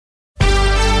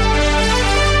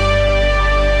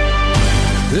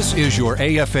This is your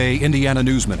AFA Indiana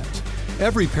News Minute.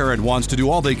 Every parent wants to do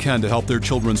all they can to help their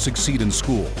children succeed in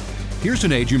school. Here's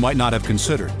an age you might not have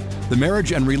considered. The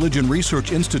Marriage and Religion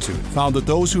Research Institute found that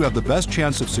those who have the best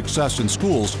chance of success in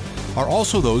schools are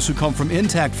also those who come from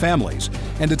intact families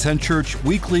and attend church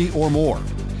weekly or more.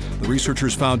 The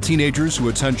researchers found teenagers who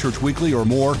attend church weekly or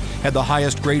more had the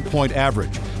highest grade point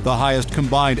average, the highest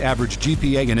combined average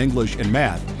GPA in English and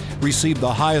math, received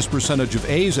the highest percentage of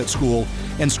A's at school,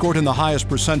 and scored in the highest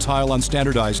percentile on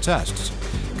standardized tests.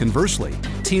 Conversely,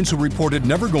 teens who reported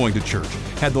never going to church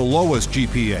had the lowest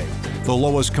GPA, the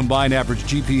lowest combined average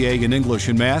GPA in English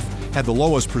and math, had the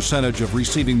lowest percentage of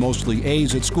receiving mostly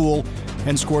A's at school,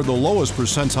 and scored the lowest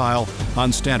percentile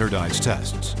on standardized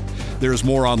tests. There's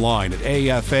more online at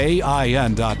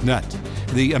afain.net.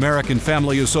 The American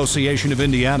Family Association of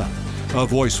Indiana, a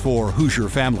voice for Hoosier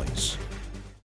families.